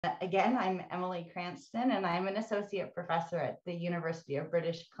Again, I'm Emily Cranston, and I'm an associate professor at the University of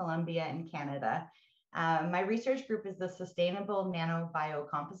British Columbia in Canada. My research group is the Sustainable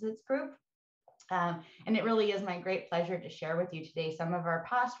Nanobiocomposites Group. And it really is my great pleasure to share with you today some of our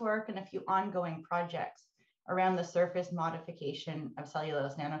past work and a few ongoing projects around the surface modification of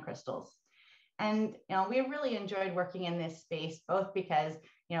cellulose nanocrystals. And we really enjoyed working in this space, both because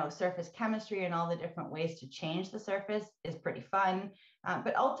surface chemistry and all the different ways to change the surface is pretty fun,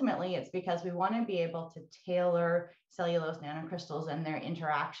 but ultimately it's because we want to be able to tailor cellulose nanocrystals and their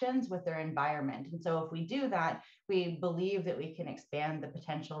interactions with their environment. And so if we do that, we believe that we can expand the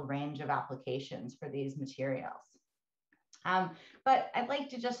potential range of applications for these materials. But I'd like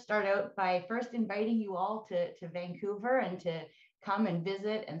to just start out by first inviting you all to Vancouver and to come and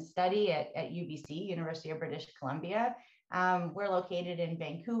visit and study at UBC, University of British Columbia. We're located in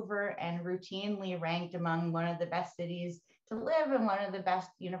Vancouver and routinely ranked among one of the best cities to live and one of the best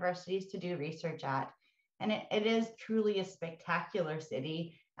universities to do research at. And it is truly a spectacular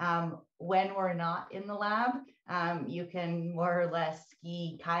city. When we're not in the lab, you can more or less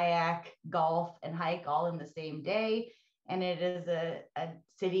ski, kayak, golf, and hike all in the same day. And it is a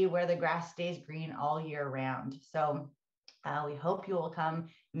city where the grass stays green all year round. So we hope you will come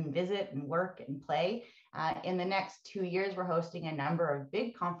and visit and work and play. In the next 2 years, we're hosting a number of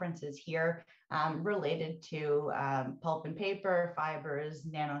big conferences here related to pulp and paper, fibers,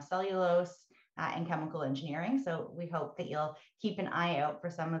 nanocellulose, and chemical engineering. So we hope that you'll keep an eye out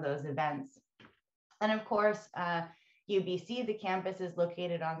for some of those events. And of course, UBC, the campus is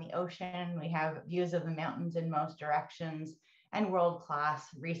located on the ocean. We have views of the mountains in most directions and world-class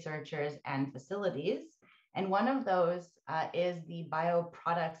researchers and facilities. And one of those is the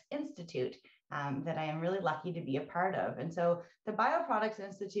Bioproducts Institute that I am really lucky to be a part of. And so the Bioproducts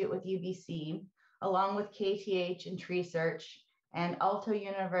Institute with UBC, along with FibRe and Treesearch and Aalto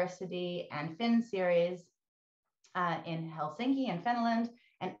University and FinSeries in Helsinki in Finland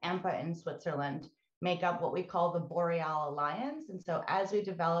and EMPA in Switzerland, make up what we call the Boreal Alliance. And so as we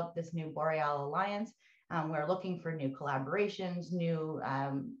develop this new Boreal Alliance, we're looking for new collaborations, new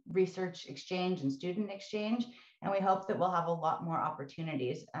research exchange and student exchange, and we hope that we'll have a lot more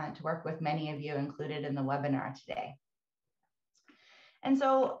opportunities to work with many of you included in the webinar today. And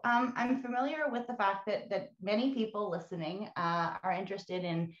so I'm familiar with the fact that many people listening are interested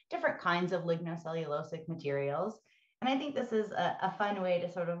in different kinds of lignocellulosic materials. And I think this is a fun way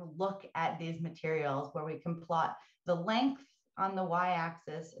to sort of look at these materials where we can plot the length on the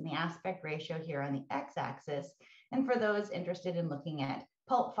y-axis and the aspect ratio here on the x-axis. And for those interested in looking at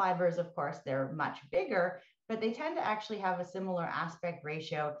pulp fibers, of course, they're much bigger, but they tend to actually have a similar aspect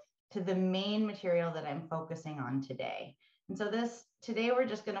ratio to the main material that I'm focusing on today. And so today we're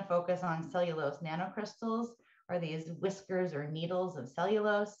just going to focus on cellulose nanocrystals, or these whiskers or needles of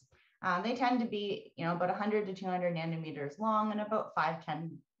cellulose. They tend to be, about 100 to 200 nanometers long and about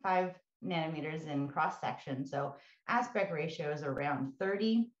 5 nanometers in cross section. So aspect ratio is around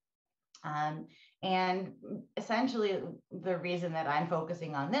 30. And essentially the reason that I'm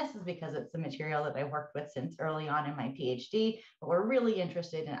focusing on this is because it's the material that I've worked with since early on in my PhD, but we're really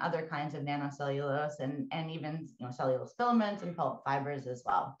interested in other kinds of nanocellulose and even cellulose filaments and pulp fibers as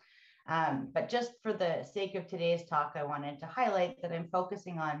well. But just for the sake of today's talk, I wanted to highlight that I'm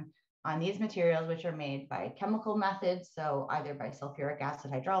focusing on these materials, which are made by chemical methods, so either by sulfuric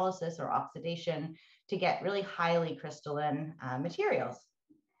acid hydrolysis or oxidation, to get really highly crystalline materials.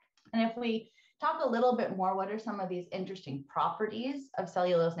 And if we talk a little bit more, what are some of these interesting properties of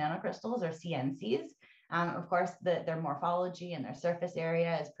cellulose nanocrystals, or CNCs? Of course, their morphology and their surface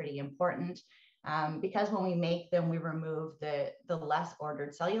area is pretty important. Because when we make them, we remove the less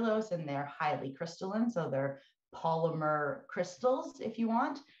ordered cellulose, and they're highly crystalline, so they're polymer crystals, if you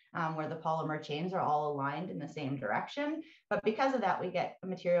want, where the polymer chains are all aligned in the same direction. But because of that, we get a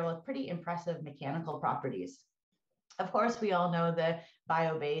material with pretty impressive mechanical properties. Of course, we all know the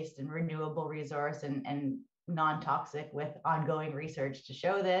bio-based and renewable resource and non-toxic, with ongoing research to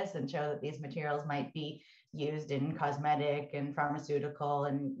show this and show that these materials might be used in cosmetic and pharmaceutical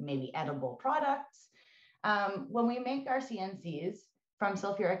and maybe edible products. When we make our CNCs from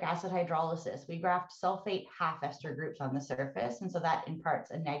sulfuric acid hydrolysis, we graft sulfate half ester groups on the surface. And so that imparts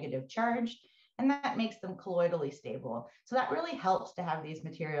a negative charge, and that makes them colloidally stable. So that really helps to have these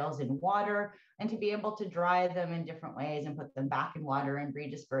materials in water and to be able to dry them in different ways and put them back in water and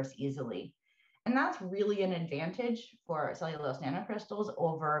redisperse easily. And that's really an advantage for cellulose nanocrystals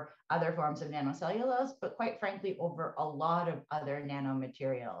over other forms of nanocellulose, but quite frankly, over a lot of other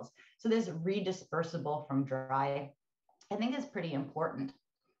nanomaterials. So this redispersible from dry, I think, is pretty important.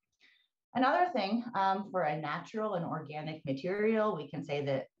 Another thing, for a natural and organic material, we can say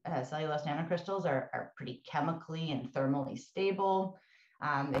that cellulose nanocrystals are pretty chemically and thermally stable.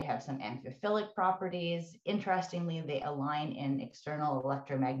 They have some amphiphilic properties. Interestingly, they align in external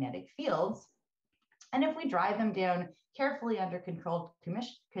electromagnetic fields. And if we dry them down carefully under controlled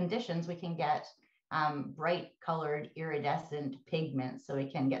conditions, we can get bright colored iridescent pigments. So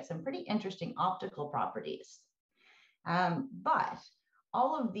we can get some pretty interesting optical properties. But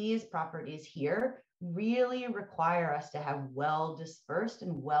all of these properties here really require us to have well-dispersed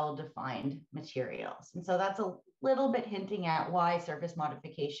and well-defined materials. And so that's a little bit hinting at why surface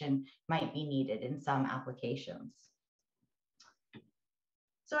modification might be needed in some applications.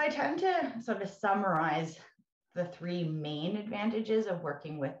 So I tend to sort of summarize the three main advantages of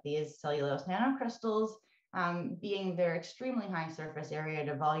working with these cellulose nanocrystals, being their extremely high surface area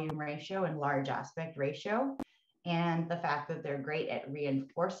to volume ratio and large aspect ratio, and the fact that they're great at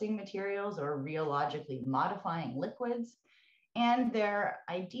reinforcing materials or rheologically modifying liquids. And they're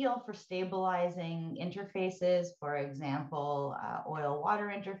ideal for stabilizing interfaces, for example, oil-water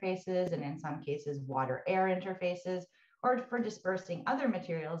interfaces, and in some cases, water-air interfaces, or for dispersing other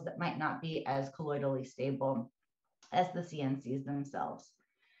materials that might not be as colloidally stable as the CNCs themselves.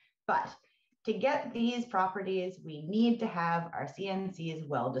 But to get these properties, we need to have our CNCs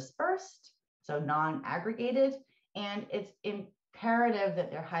well dispersed, so non-aggregated, and it's imperative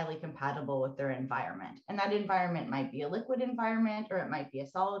that they're highly compatible with their environment. And that environment might be a liquid environment, or it might be a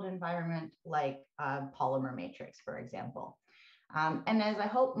solid environment like a polymer matrix, for example. And as I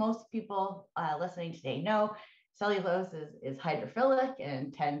hope most people listening today know, cellulose is hydrophilic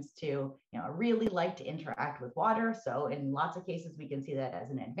and tends to really like to interact with water. So in lots of cases, we can see that as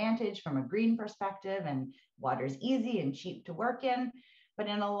an advantage from a green perspective, and water's easy and cheap to work in. But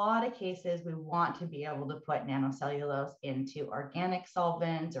in a lot of cases, we want to be able to put nanocellulose into organic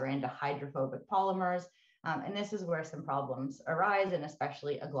solvents or into hydrophobic polymers. And this is where some problems arise, and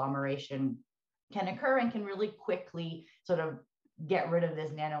especially agglomeration can occur and can really quickly sort of get rid of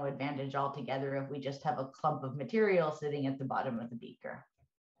this nano advantage altogether if we just have a clump of material sitting at the bottom of the beaker.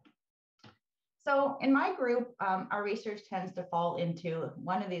 So in my group, our research tends to fall into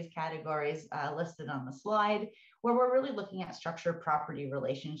one of these categories listed on the slide, where we're really looking at structure-property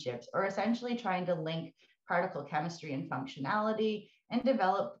relationships, or essentially trying to link particle chemistry and functionality and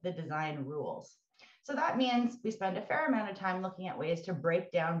develop the design rules. So that means we spend a fair amount of time looking at ways to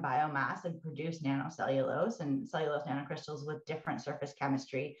break down biomass and produce nanocellulose and cellulose nanocrystals with different surface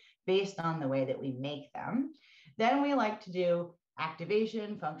chemistry based on the way that we make them. Then we like to do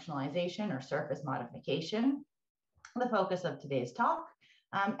activation, functionalization, or surface modification, the focus of today's talk.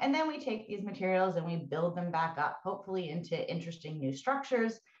 And then we take these materials and we build them back up, hopefully into interesting new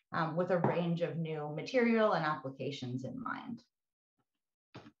structures with a range of new material and applications in mind.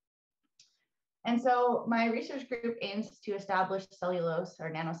 And so my research group aims to establish cellulose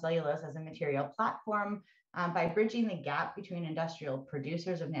or nanocellulose as a material platform by bridging the gap between industrial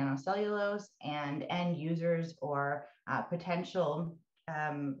producers of nanocellulose and end users or potential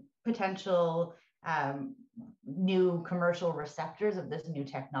new commercial receptors of this new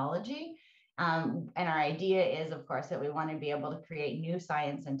technology. And our idea is, of course, that we want to be able to create new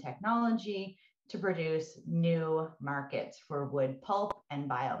science and technology to produce new markets for wood pulp and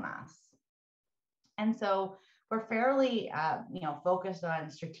biomass. And so we're fairly, focused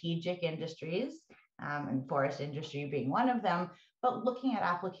on strategic industries, and forest industry being one of them, but looking at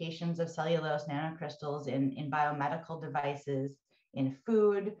applications of cellulose nanocrystals in biomedical devices, in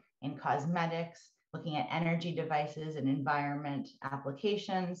food, in cosmetics, looking at energy devices and environment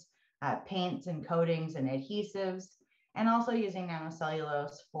applications, paints and coatings and adhesives, and also using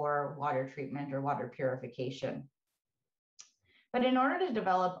nanocellulose for water treatment or water purification. But in order to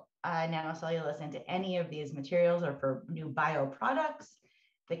develop nanocellulose into any of these materials or for new bioproducts,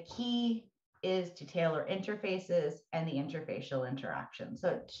 the key is to tailor interfaces and the interfacial interaction. So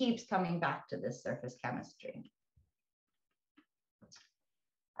it keeps coming back to this surface chemistry.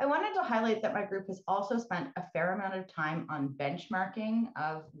 I wanted to highlight that my group has also spent a fair amount of time on benchmarking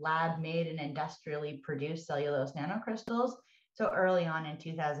of lab-made and industrially produced cellulose nanocrystals. So early on in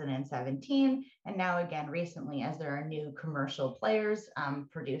 2017, and now again recently, as there are new commercial players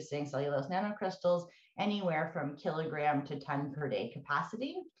producing cellulose nanocrystals anywhere from kilogram to ton per day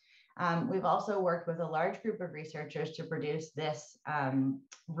capacity. We've also worked with a large group of researchers to produce this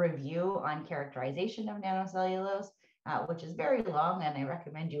review on characterization of nanocellulose, which is very long, and I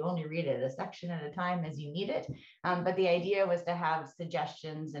recommend you only read it a section at a time as you need it. But the idea was to have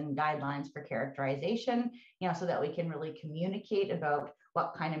suggestions and guidelines for characterization, so that we can really communicate about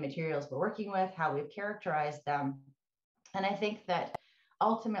what kind of materials we're working with, how we've characterized them. And I think that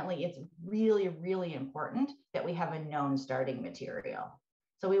ultimately it's really, really important that we have a known starting material.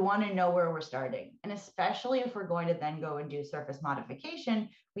 So we want to know where we're starting. And especially if we're going to then go and do surface modification,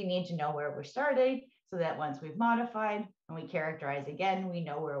 we need to know where we're starting so that once we've modified and we characterize again, we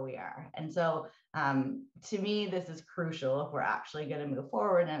know where we are. And so to me, this is crucial if we're actually going to move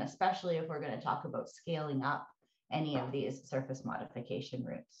forward, and especially if we're going to talk about scaling up any of these surface modification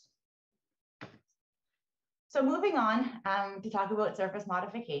routes. So moving on to talk about surface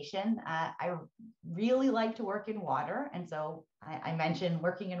modification, I really like to work in water. And so I mentioned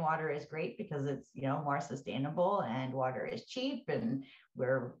working in water is great because it's, you know, more sustainable and water is cheap and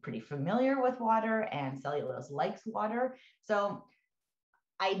we're pretty familiar with water and cellulose likes water. So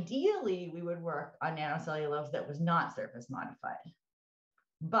ideally we would work on nanocellulose that was not surface modified.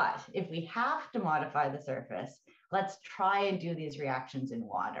 But if we have to modify the surface, let's try and do these reactions in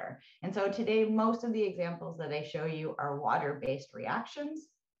water. And so today, most of the examples that I show you are water-based reactions.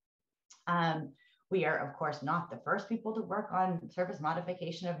 We are, of course, not the first people to work on surface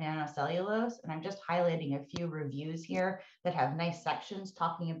modification of nanocellulose. And I'm just highlighting a few reviews here that have nice sections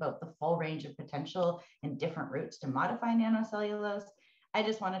talking about the full range of potential and different routes to modify nanocellulose. I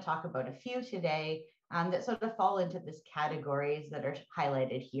just want to talk about a few today that sort of fall into this categories that are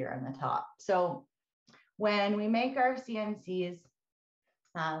highlighted here on the top. So when we make our CNCs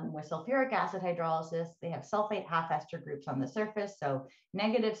with sulfuric acid hydrolysis, they have sulfate half ester groups on the surface, so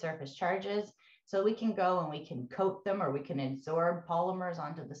negative surface charges. So we can go and we can coat them, or we can absorb polymers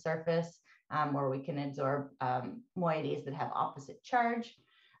onto the surface, or we can absorb moieties that have opposite charge.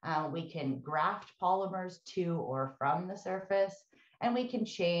 We can graft polymers to or from the surface. And we can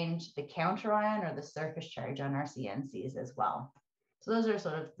change the counter ion or the surface charge on our CNCs as well. So those are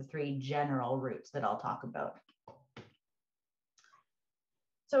sort of the three general routes that I'll talk about.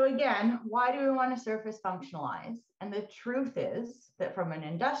 So again, why do we want to surface functionalize? And the truth is that from an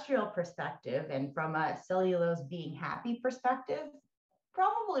industrial perspective and from a cellulose being happy perspective,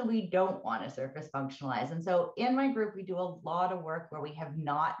 probably we don't want to surface functionalize. And so in my group, we do a lot of work where we have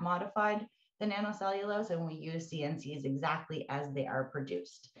not modified the nanocellulose and we use CNCs exactly as they are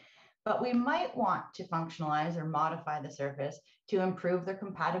produced. But we might want to functionalize or modify the surface to improve their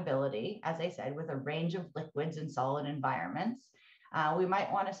compatibility, as I said, with a range of liquids and solid environments. We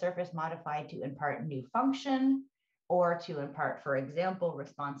might want to surface modify to impart new function or to impart, for example,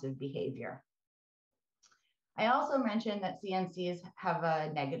 responsive behavior. I also mentioned that CNCs have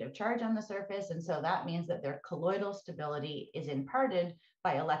a negative charge on the surface, and so that means that their colloidal stability is imparted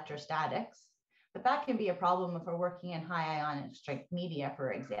by electrostatics. But that can be a problem if we're working in high ionic strength media,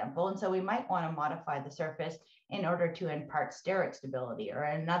 for example. And so we might want to modify the surface in order to impart steric stability or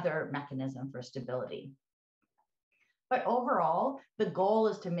another mechanism for stability. But overall, the goal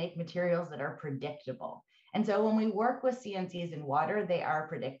is to make materials that are predictable. And so when we work with CNCs in water, they are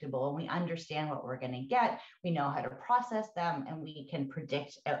predictable and we understand what we're going to get. We know how to process them and we can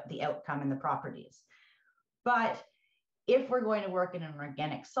predict the outcome and the properties. But if we're going to work in an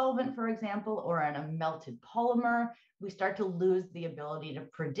organic solvent, for example, or in a melted polymer, we start to lose the ability to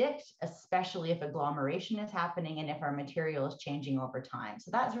predict, especially if agglomeration is happening and if our material is changing over time.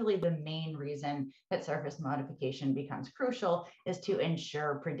 So that's really the main reason that surface modification becomes crucial, is to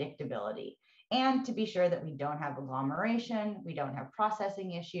ensure predictability and to be sure that we don't have agglomeration, we don't have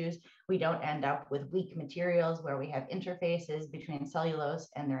processing issues, we don't end up with weak materials where we have interfaces between cellulose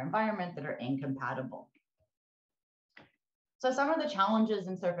and their environment that are incompatible. So some of the challenges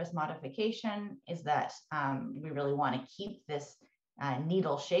in surface modification is that we really want to keep this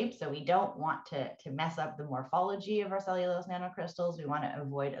needle shape. So we don't want to mess up the morphology of our cellulose nanocrystals. We want to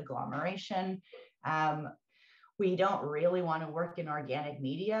avoid agglomeration. We don't really want to work in organic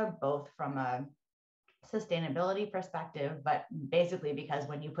media, both from a sustainability perspective, but basically because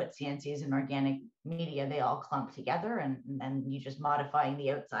when you put CNCs in organic media, they all clump together and then you're just modifying the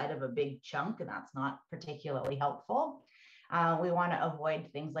outside of a big chunk, and that's not particularly helpful. We want to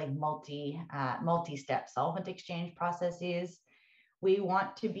avoid things like multi-step solvent exchange processes. We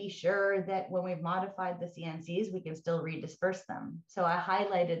want to be sure that when we've modified the CNCs, we can still redisperse them. So I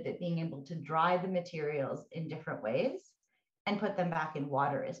highlighted that being able to dry the materials in different ways and put them back in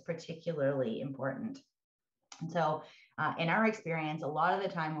water is particularly important. And so in our experience, a lot of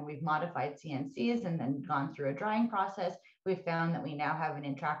the time when we've modified CNCs and then gone through a drying process, we've found that we now have an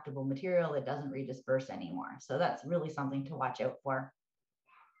intractable material that doesn't redisperse anymore. So that's really something to watch out for.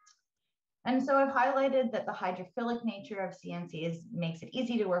 And so I've highlighted that the hydrophilic nature of CNCs makes it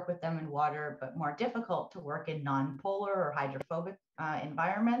easy to work with them in water, but more difficult to work in non-polar or hydrophobic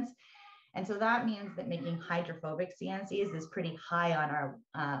environments. And so that means that making hydrophobic CNCs is pretty high on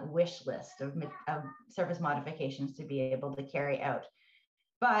our wish list of surface modifications to be able to carry out.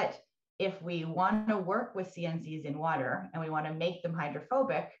 But if we want to work with CNCs in water and we want to make them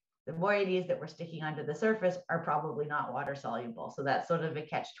hydrophobic, the moieties that we're sticking onto the surface are probably not water soluble. So that's sort of a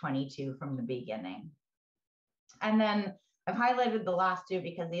catch-22 from the beginning. And then I've highlighted the last two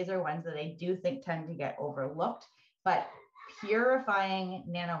because these are ones that I do think tend to get overlooked, but purifying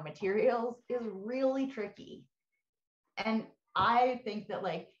nanomaterials is really tricky. And I think that,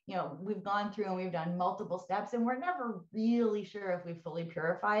 like, you know, we've gone through and we've done multiple steps and we're never really sure if we've fully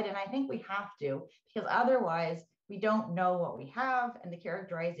purified. And I think we have to, because otherwise we don't know what we have and the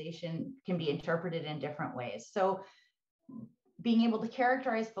characterization can be interpreted in different ways. So being able to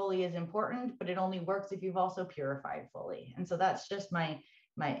characterize fully is important, but it only works if you've also purified fully. And so that's just my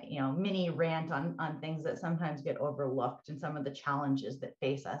mini rant on things that sometimes get overlooked and some of the challenges that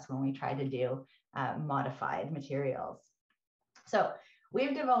face us when we try to do modified materials. So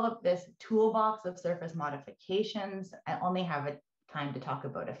we've developed this toolbox of surface modifications. I only have time to talk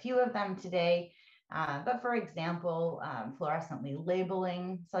about a few of them today. But for example, fluorescently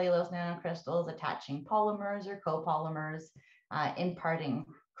labeling cellulose nanocrystals, attaching polymers or copolymers, imparting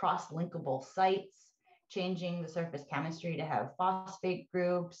cross-linkable sites, changing the surface chemistry to have phosphate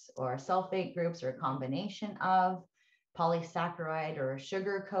groups or sulfate groups or a combination of, polysaccharide or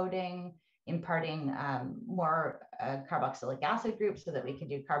sugar coating, imparting more carboxylic acid groups so that we can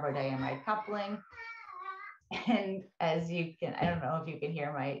do carbodiamide coupling. And as you can, I don't know if you can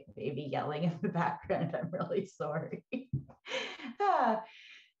hear my baby yelling in the background, I'm really sorry.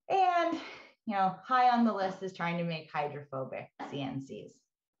 And, you know, high on the list is trying to make hydrophobic CNCs.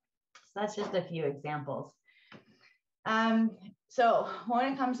 So that's just a few examples. So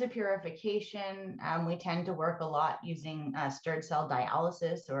when it comes to purification, we tend to work a lot using stirred cell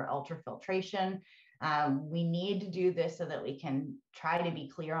dialysis or ultrafiltration. We need to do this so that we can try to be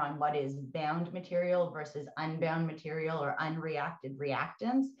clear on what is bound material versus unbound material or unreacted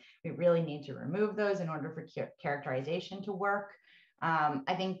reactants. We really need to remove those in order for characterization to work.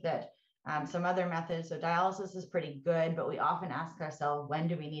 I think that some other methods, so dialysis is pretty good, but we often ask ourselves, when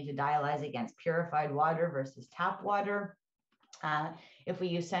do we need to dialyze against purified water versus tap water? If we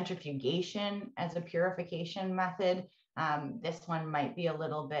use centrifugation as a purification method, this one might be a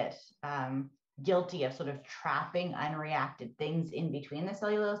little bit guilty of sort of trapping unreacted things in between the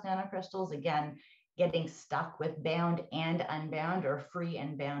cellulose nanocrystals. Again, getting stuck with bound and unbound or free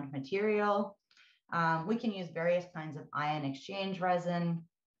and bound material. We can use various kinds of ion exchange resin.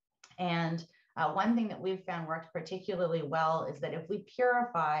 And one thing that we've found works particularly well is that if we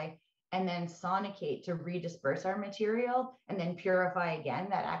purify and then sonicate to redisperse our material and then purify again,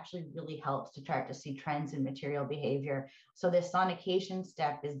 that actually really helps to start to see trends in material behavior. So this sonication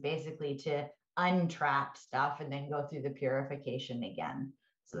step is basically to untrap stuff and then go through the purification again.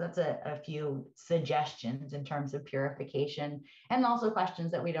 So that's a few suggestions in terms of purification, and also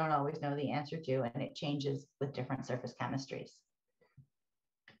questions that we don't always know the answer to, and it changes with different surface chemistries.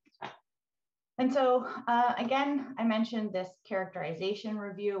 And so again, I mentioned this characterization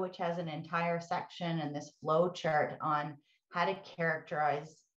review, which has an entire section and this flow chart on how to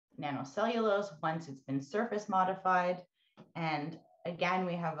characterize nanocellulose once it's been surface modified. And again,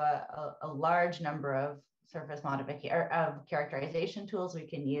 we have a large number of surface modification or of characterization tools we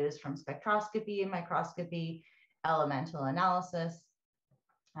can use, from spectroscopy, microscopy, elemental analysis,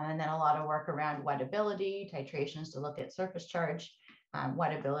 and then a lot of work around wettability, titrations to look at surface charge,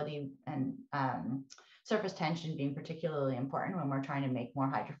 wettability, and surface tension being particularly important when we're trying to make more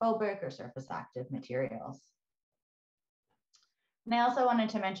hydrophobic or surface active materials. And I also wanted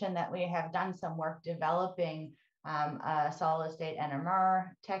to mention that we have done some work developing a solid state NMR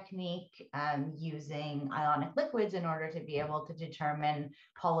technique using ionic liquids in order to be able to determine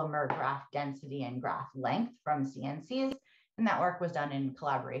polymer graft density and graft length from CNCs. And that work was done in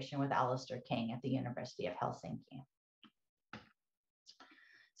collaboration with Alistair King at the University of Helsinki.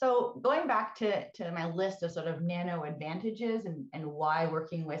 So going back to my list of sort of nano advantages and why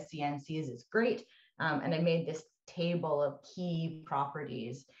working with CNCs is great, and I made this table of key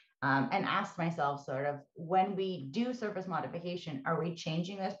properties and asked myself sort of, when we do surface modification, are we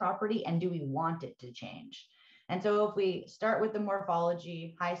changing this property and do we want it to change? And so if we start with the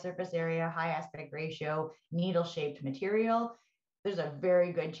morphology, high surface area, high aspect ratio, needle-shaped material, there's a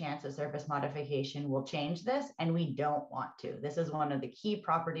very good chance that surface modification will change this, and we don't want to. This is one of the key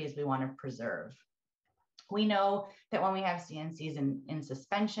properties we want to preserve. We know that when we have CNCs in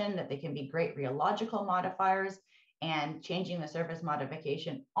suspension, that they can be great rheological modifiers, and changing the surface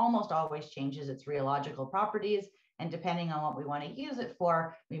modification almost always changes its rheological properties. And depending on what we want to use it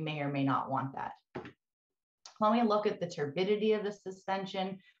for, we may or may not want that. When we look at the turbidity of the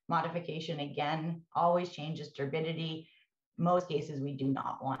suspension, modification again always changes turbidity. Most cases, we do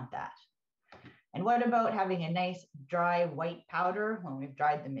not want that. And what about having a nice dry white powder when we've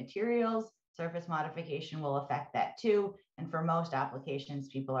dried the materials? Surface modification will affect that too. And for most applications,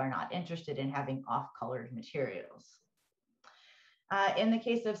 people are not interested in having off-colored materials. In the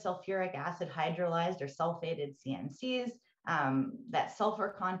case of sulfuric acid hydrolyzed or sulfated CNCs, that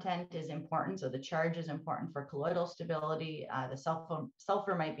sulfur content is important. So the charge is important for colloidal stability. The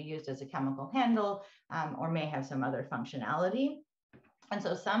sulfur might be used as a chemical handle or may have some other functionality. And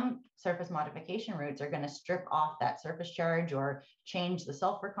so some surface modification routes are going to strip off that surface charge or change the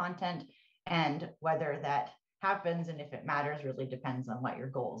sulfur content. And whether that happens and if it matters really depends on what your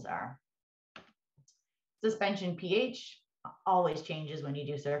goals are. Suspension pH always changes when you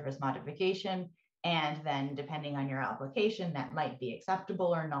do surface modification. And then depending on your application, that might be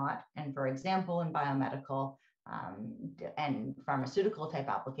acceptable or not. And for example, in biomedical and pharmaceutical type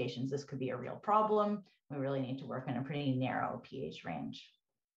applications, this could be a real problem. We really need to work in a pretty narrow pH range.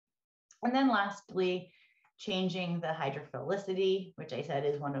 And then lastly, changing the hydrophilicity, which I said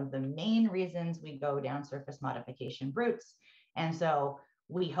is one of the main reasons we go down surface modification routes. And so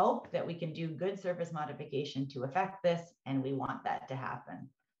we hope that we can do good surface modification to affect this, and we want that to happen.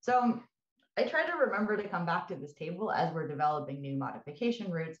 So I try to remember to come back to this table as we're developing new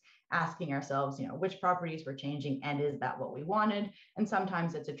modification routes, asking ourselves, which properties we're changing and is that what we wanted? And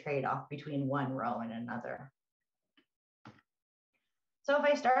sometimes it's a trade-off between one row and another. So if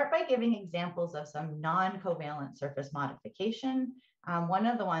I start by giving examples of some non-covalent surface modification, one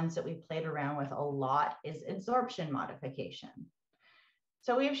of the ones that we played around with a lot is adsorption modification.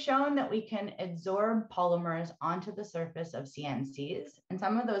 So we've shown that we can adsorb polymers onto the surface of CNCs, and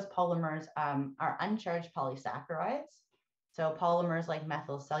some of those polymers are uncharged polysaccharides. So polymers like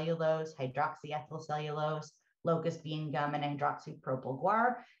methyl cellulose, hydroxyethyl cellulose, locust bean gum, and hydroxypropyl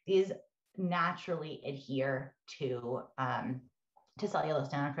guar, these naturally adhere to cellulose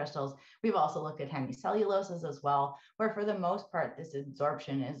nanocrystals. We've also looked at hemicelluloses as well, where for the most part, this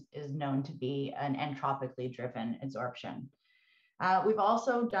adsorption is known to be an entropically driven adsorption. We've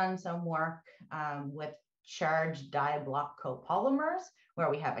also done some work with charged di-block copolymers, where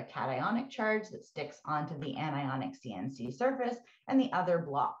we have a cationic charge that sticks onto the anionic CNC surface, and the other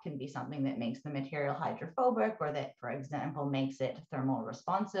block can be something that makes the material hydrophobic, or that, for example, makes it thermal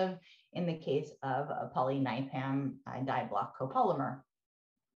responsive in the case of a polynipam di-block copolymer.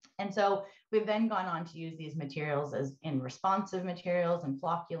 And so we've then gone on to use these materials as in responsive materials and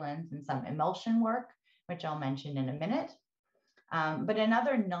flocculants and some emulsion work, which I'll mention in a minute. But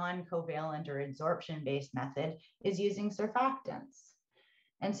another non-covalent or adsorption-based method is using surfactants.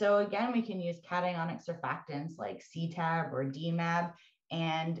 And so again, we can use cationic surfactants like CTAB or DMAB,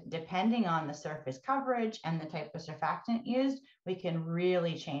 and depending on the surface coverage and the type of surfactant used, we can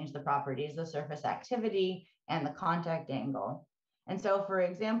really change the properties of surface activity and the contact angle. And so for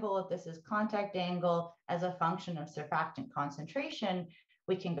example, if this is contact angle as a function of surfactant concentration,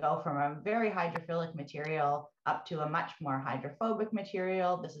 we can go from a very hydrophilic material up to a much more hydrophobic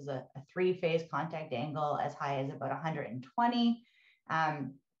material. This is a three-phase contact angle as high as about 120.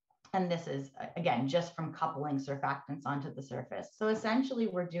 And this is, again, just from coupling surfactants onto the surface. So essentially,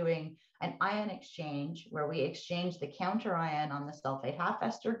 we're doing an ion exchange where we exchange the counter ion on the sulfate half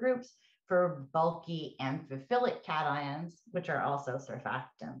ester groups for bulky amphiphilic cations, which are also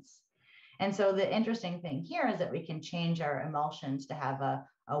surfactants. And so the interesting thing here is that we can change our emulsions to have a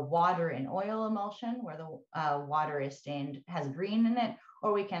water and oil emulsion where the water is stained, has green in it,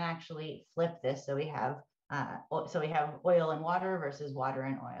 or we can actually flip this so we have oil and water versus water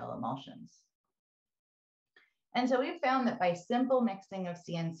and oil emulsions. And so we've found that by simple mixing of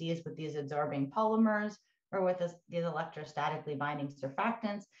CNCs with these adsorbing polymers or with these electrostatically binding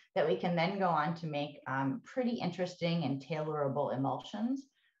surfactants, that we can then go on to make pretty interesting and tailorable emulsions.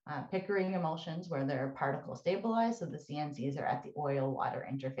 Pickering emulsions where they're particle stabilized, so the CNCs are at the oil-water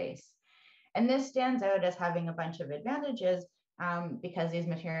interface. And this stands out as having a bunch of advantages because these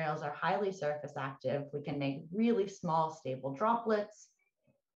materials are highly surface active. We can make really small stable droplets.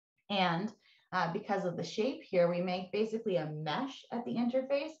 And because of the shape here, we make basically a mesh at the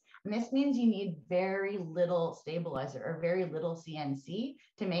interface. And this means you need very little stabilizer or very little CNC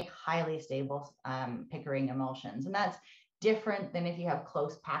to make highly stable Pickering emulsions. And that's different than if you have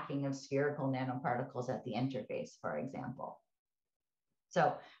close packing of spherical nanoparticles at the interface, for example.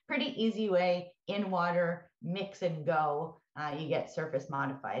 So pretty easy way, in water, mix and go, you get surface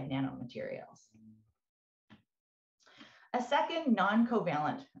modified nanomaterials. A second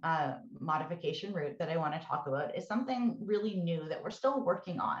non-covalent modification route that I want to talk about is something really new that we're still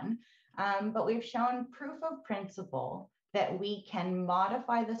working on, but we've shown proof of principle that we can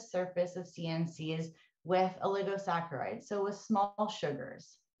modify the surface of CNCs with oligosaccharides, so with small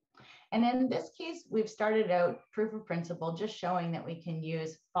sugars. And in this case, we've started out proof of principle, just showing that we can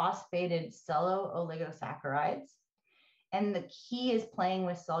use phosphated cellulose-oligosaccharides. And the key is playing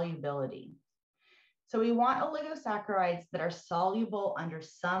with solubility. So we want oligosaccharides that are soluble under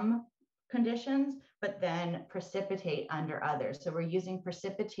some conditions, but then precipitate under others. So we're using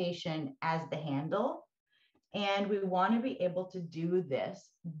precipitation as the handle. And we want to be able to do this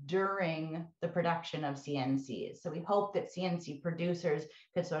during the production of CNCs. So we hope that CNC producers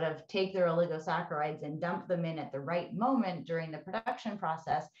could sort of take their oligosaccharides and dump them in at the right moment during the production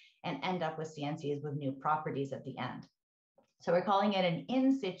process and end up with CNCs with new properties at the end. So we're calling it an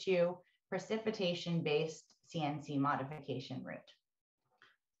in situ precipitation-based CNC modification route.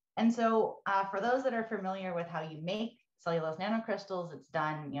 And so for those that are familiar with how you make cellulose nanocrystals, it's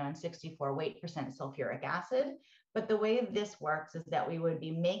done in 64% sulfuric acid. But the way this works is that we would be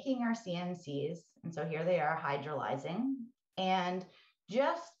making our CNCs. And so here they are hydrolyzing. And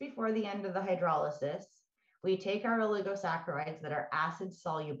just before the end of the hydrolysis, we take our oligosaccharides that are acid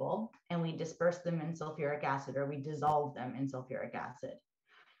soluble and we disperse them in sulfuric acid, or we dissolve them in sulfuric acid.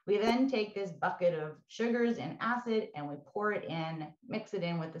 We then take this bucket of sugars and acid and we pour it in, mix it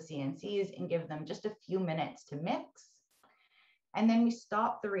in with the CNCs and give them just a few minutes to mix. And then we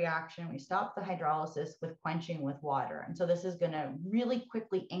stop the reaction, we stop the hydrolysis with quenching with water. And so this is going to really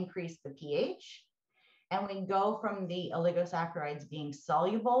quickly increase the pH. And we go from the oligosaccharides being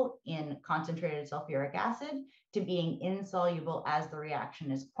soluble in concentrated sulfuric acid to being insoluble as the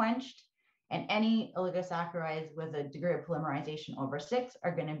reaction is quenched. And any oligosaccharides with a degree of polymerization over 6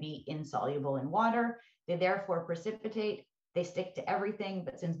 are going to be insoluble in water. They therefore precipitate. They stick to everything,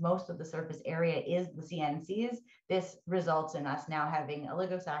 but since most of the surface area is the CNCs, this results in us now having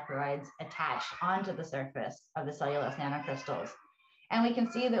oligosaccharides attached onto the surface of the cellulose nanocrystals. And we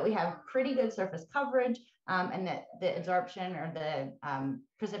can see that we have pretty good surface coverage and that the absorption or the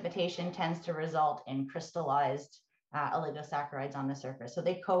precipitation tends to result in crystallized oligosaccharides on the surface. So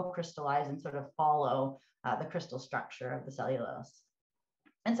they co-crystallize and sort of follow the crystal structure of the cellulose.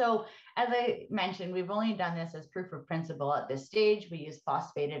 And so, as I mentioned, we've only done this as proof of principle at this stage. We use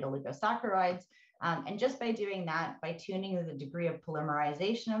phosphated oligosaccharides. And just by doing that, by tuning the degree of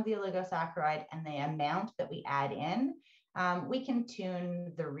polymerization of the oligosaccharide and the amount that we add in, we can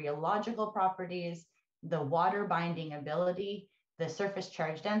tune the rheological properties, the water binding ability, the surface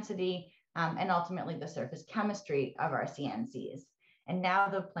charge density, and ultimately the surface chemistry of our CNCs. And now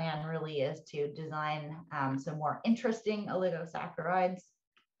the plan really is to design some more interesting oligosaccharides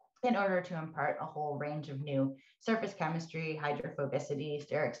in order to impart a whole range of new surface chemistry, hydrophobicity,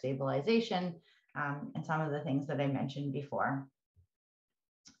 steric stabilization, and some of the things that I mentioned before.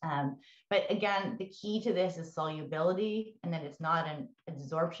 But again, the key to this is solubility, and that it's not an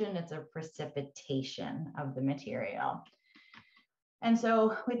absorption, it's a precipitation of the material. And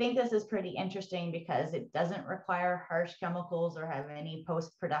so we think this is pretty interesting because it doesn't require harsh chemicals or have any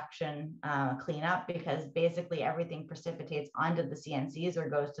post-production cleanup, because basically everything precipitates onto the CNCs or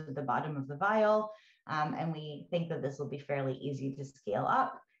goes to the bottom of the vial. And we think that this will be fairly easy to scale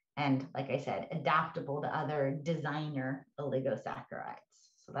up and, like I said, adaptable to other designer oligosaccharides.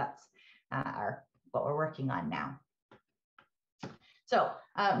 So that's what we're working on now. So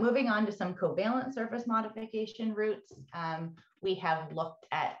moving on to some covalent surface modification routes, we have looked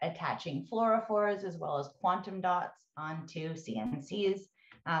at attaching fluorophores as well as quantum dots onto CNCs.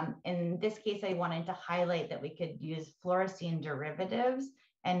 In this case, I wanted to highlight that we could use fluorescein derivatives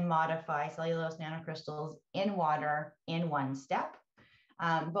and modify cellulose nanocrystals in water in one step.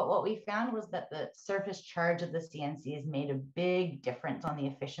 But what we found was that the surface charge of the CNCs made a big difference on the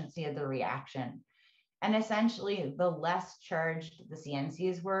efficiency of the reaction. And essentially, the less charged the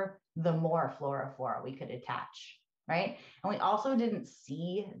CNCs were, the more fluorophore we could attach, right? And we also didn't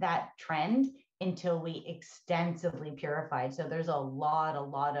see that trend until we extensively purified. So there's a lot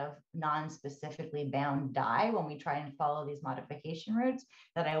of non-specifically bound dye when we try and follow these modification routes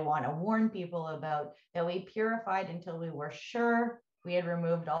that I want to warn people about, that we purified until we were sure we had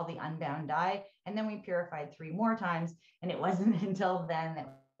removed all the unbound dye, and then we purified 3 more times. And it wasn't until then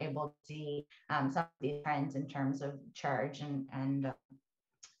that able to see some of these trends in terms of charge and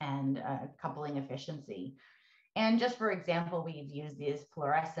coupling efficiency. And just for example, we've used these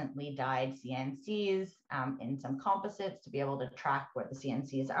fluorescently dyed CNCs in some composites to be able to track where the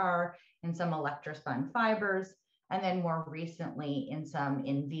CNCs are, in some electrospun fibers, and then more recently in some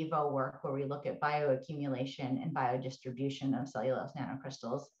in vivo work where we look at bioaccumulation and biodistribution of cellulose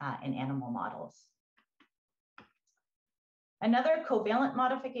nanocrystals in animal models. Another covalent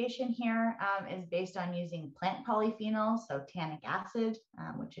modification here is based on using plant polyphenols, so tannic acid,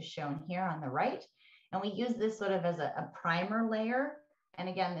 which is shown here on the right. And we use this sort of as a primer layer And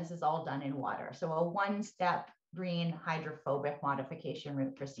again, this is all done in water. So a one-step green hydrophobic modification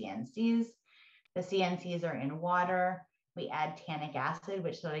route for CNCs. The CNCs are in water. We add tannic acid,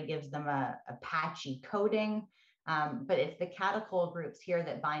 which sort of gives them a patchy coating. But it's the catechol groups here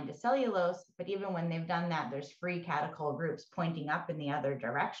that bind to cellulose. But even when they've done that, there's free catechol groups pointing up in the other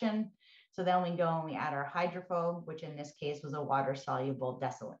direction. So then we go and we add our hydrophobe, which in this case was a water-soluble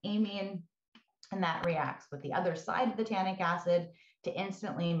decylamine. And that reacts with the other side of the tannic acid to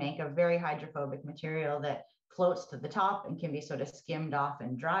instantly make a very hydrophobic material that floats to the top and can be sort of skimmed off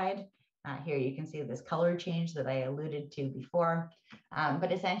and dried. Here you can see this color change that I alluded to before.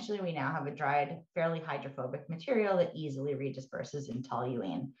 But essentially, we now have a dried, fairly hydrophobic material that easily redisperses in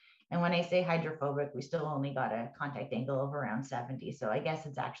toluene. And when I say hydrophobic, we still only got a contact angle of around 70. So I guess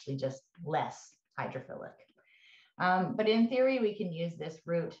it's actually just less hydrophilic. But in theory, we can use this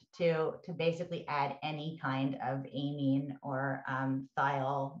route to basically add any kind of amine or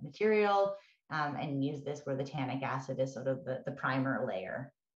thiol material and use this where the tannic acid is sort of the primer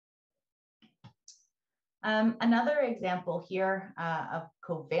layer. Another example here of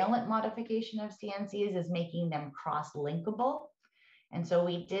covalent modification of CNCs is making them cross-linkable. And so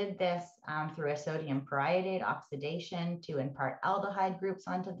we did this through a sodium periodate oxidation to impart aldehyde groups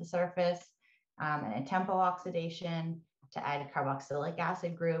onto the surface, and a tempo oxidation to add carboxylic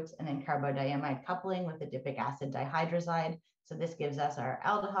acid groups, and then carbodiamide coupling with adipic acid dihydrazide. So this gives us our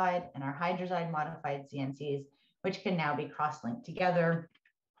aldehyde and our hydrazide modified CNCs, which can now be cross-linked together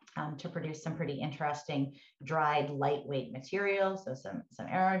to produce some pretty interesting dried lightweight materials. So some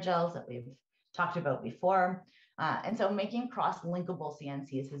aerogels that we've talked about before. And so making cross-linkable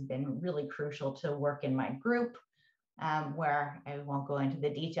CNCs has been really crucial to work in my group, where I won't go into the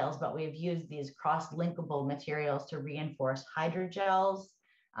details, but we've used these cross-linkable materials to reinforce hydrogels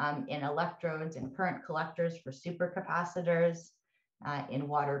in electrodes and current collectors for supercapacitors, in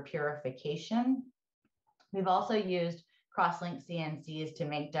water purification. We've also used cross-linked CNCs to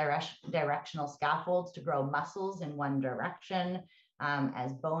make directional scaffolds to grow muscles in one direction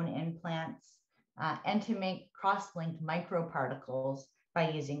as bone implants, and to make cross-linked microparticles by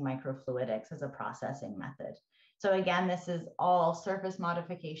using microfluidics as a processing method. So again, this is all surface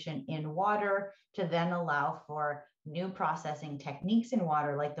modification in water to then allow for new processing techniques in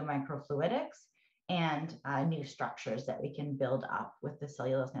water like the microfluidics and new structures that we can build up with the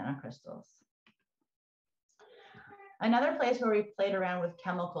cellulose nanocrystals. Another place where we played around with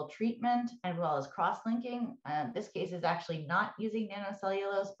chemical treatment as well as cross-linking, this case is actually not using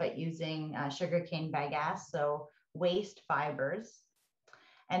nanocellulose, but using sugarcane bagasse, so waste fibers.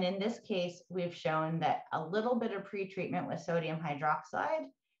 And in this case, we've shown that a little bit of pre-treatment with sodium hydroxide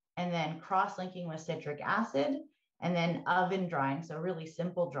and then cross-linking with citric acid and then oven drying, so really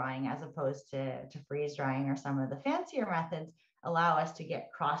simple drying as opposed to freeze drying or some of the fancier methods, allow us to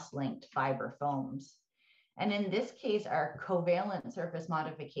get cross-linked fiber foams. And in this case, our covalent surface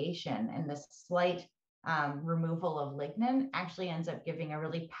modification and the slight removal of lignin actually ends up giving a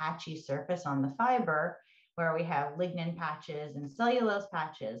really patchy surface on the fiber where we have lignin patches and cellulose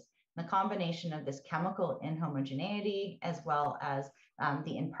patches. The combination of this chemical inhomogeneity as well as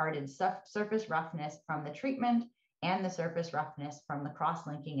the imparted surface roughness from the treatment and the surface roughness from the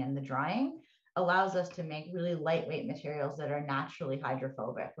cross-linking and the drying allows us to make really lightweight materials that are naturally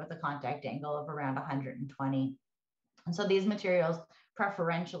hydrophobic with a contact angle of around 120. And so these materials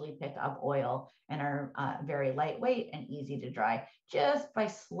preferentially pick up oil and are very lightweight and easy to dry just by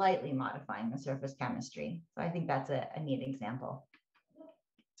slightly modifying the surface chemistry. So I think that's a neat example.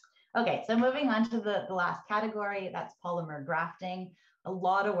 Okay, so moving on to the last category, that's polymer grafting. A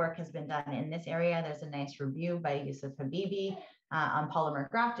lot of work has been done in this area. There's a nice review by Yusuf Habibi on polymer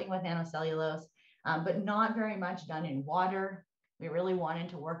grafting with nanocellulose, but not very much done in water. We really wanted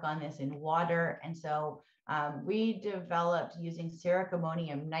to work on this in water. And so we developed using ceric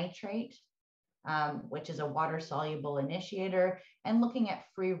ammonium nitrate, which is a water-soluble initiator, and looking at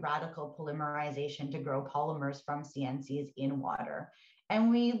free radical polymerization to grow polymers from CNCs in water. And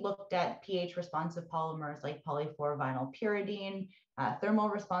we looked at pH-responsive polymers like polyfluorovinyl pyridine, thermal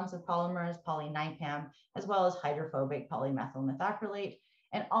responsive polymers, polynipam, as well as hydrophobic polymethyl methacrylate.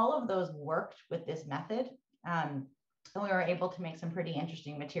 And all of those worked with this method. And we were able to make some pretty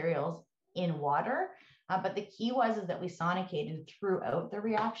interesting materials in water. But the key was that we sonicated throughout the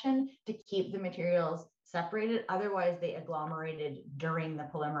reaction to keep the materials separated. Otherwise, they agglomerated during the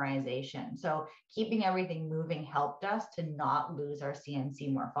polymerization. So keeping everything moving helped us to not lose our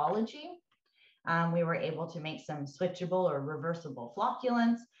CNC morphology. We were able to make some switchable or reversible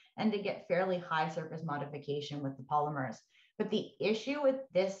flocculants and to get fairly high surface modification with the polymers. But the issue with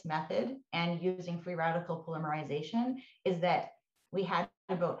this method and using free radical polymerization is that we had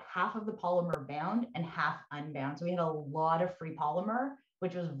about half of the polymer bound and half unbound. So we had a lot of free polymer,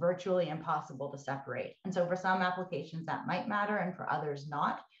 which was virtually impossible to separate. And so for some applications that might matter and for others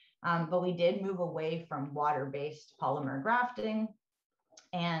not. But we did move away from water-based polymer grafting.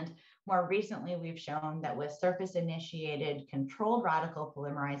 And more recently, we've shown that with surface-initiated controlled radical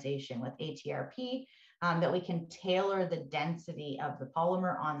polymerization with ATRP, that we can tailor the density of the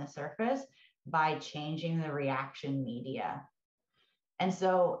polymer on the surface by changing the reaction media. And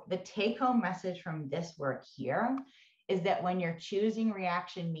so the take-home message from this work here is that when you're choosing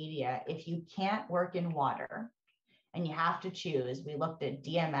reaction media, if you can't work in water and you have to choose, we looked at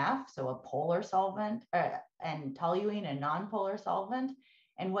DMF, so a polar solvent, and toluene, a non-polar solvent.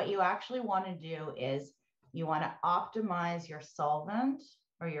 And what you actually want to do is you want to optimize your solvent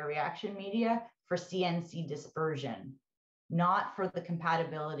or your reaction media for CNC dispersion, not for the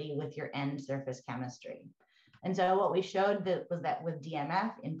compatibility with your end surface chemistry. And so what we showed was that with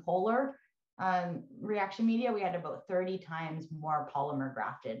DMF in polar reaction media, we had about 30 times more polymer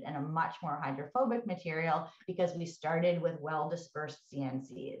grafted and a much more hydrophobic material because we started with well-dispersed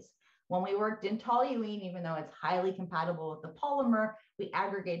CNCs. When we worked in toluene, even though it's highly compatible with the polymer, we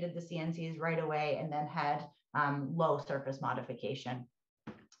aggregated the CNCs right away and then had low surface modification.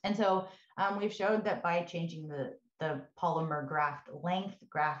 And so we've showed that by changing the polymer graft length,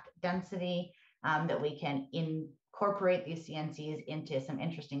 graft density, that we can incorporate these CNCs into some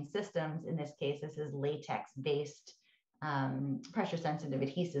interesting systems. In this case, this is latex-based pressure-sensitive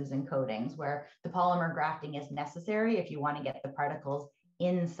adhesives and coatings, where the polymer grafting is necessary if you want to get the particles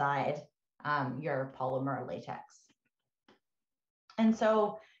inside your polymer latex. And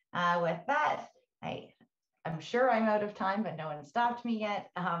so with that, I'm sure I'm out of time, but no one stopped me yet.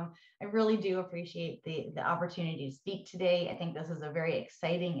 I really do appreciate the opportunity to speak today. I think this is a very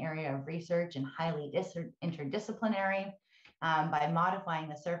exciting area of research and highly interdisciplinary. By modifying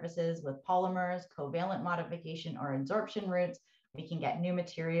the surfaces with polymers, covalent modification, or adsorption routes, we can get new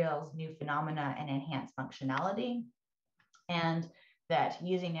materials, new phenomena, and enhance functionality. And that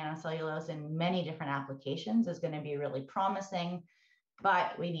using nanocellulose in many different applications is going to be really promising.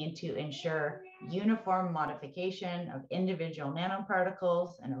 But we need to ensure uniform modification of individual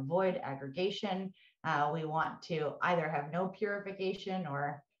nanoparticles and avoid aggregation. We want to either have no purification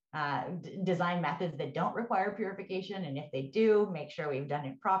or design methods that don't require purification. And if they do, make sure we've done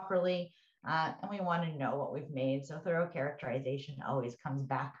it properly. And we want to know what we've made. So thorough characterization always comes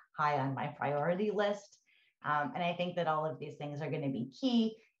back high on my priority list. And I think that all of these things are going to be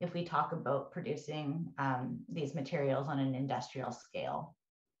key if we talk about producing these materials on an industrial scale.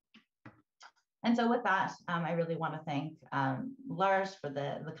 And so with that, I really want to thank Lars for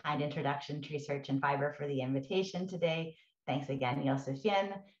the kind introduction, Treesearch and FibRe for the invitation today. Thanks again,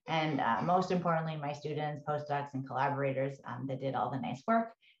 Josephine, and most importantly, my students, postdocs, and collaborators that did all the nice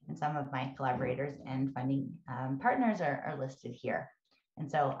work. And some of my collaborators and funding partners are listed here. And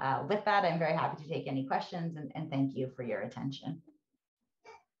so with that, I'm very happy to take any questions and thank you for your attention.